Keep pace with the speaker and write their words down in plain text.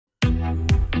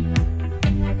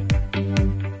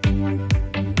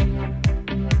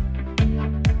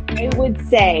would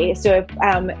say, so if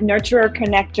nurturer,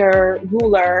 connector,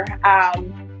 ruler,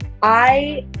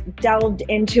 I delved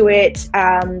into it.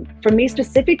 For me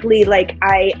specifically, like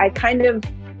I kind of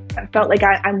felt like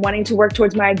I'm wanting to work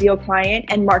towards my ideal client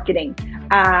and marketing,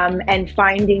 and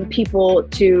finding people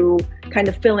to kind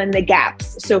of fill in the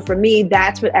gaps. So for me,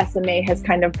 that's what SMA has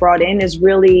kind of brought in, is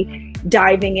really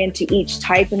diving into each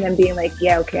type and then being like,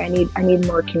 yeah, okay, I need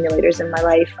more accumulators in my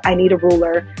life. I need a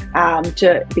ruler,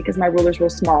 because my ruler's real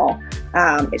small.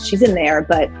 She's in there,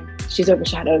 but she's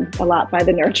overshadowed a lot by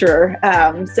the nurturer.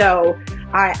 So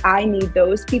I need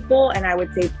those people. And I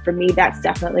would say for me, that's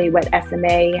definitely what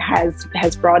SMA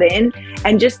has brought in.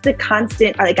 And just the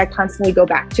constant, like I constantly go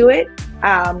back to it.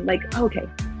 Like, okay,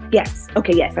 yes,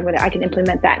 I can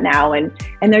implement that now. And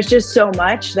there's just so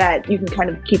much that you can kind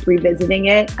of keep revisiting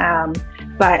it.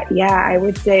 But yeah, I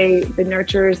would say the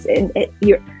nurturers,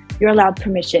 you're allowed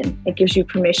permission. It gives you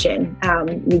permission.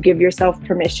 You give yourself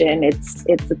permission. It's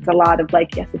a lot of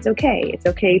like, yes, it's okay. It's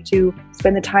okay to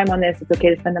spend the time on this. It's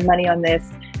okay to spend the money on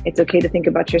this. It's okay to think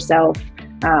about yourself.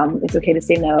 It's okay to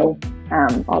say no.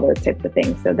 All those types of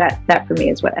things. So that for me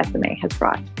is what SMA has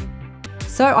brought.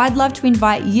 So I'd love to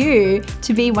invite you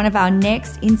to be one of our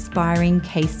next inspiring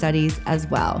case studies as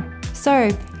well. So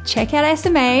check out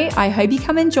SMA. I hope you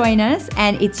come and join us,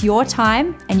 and it's your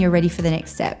time and you're ready for the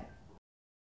next step.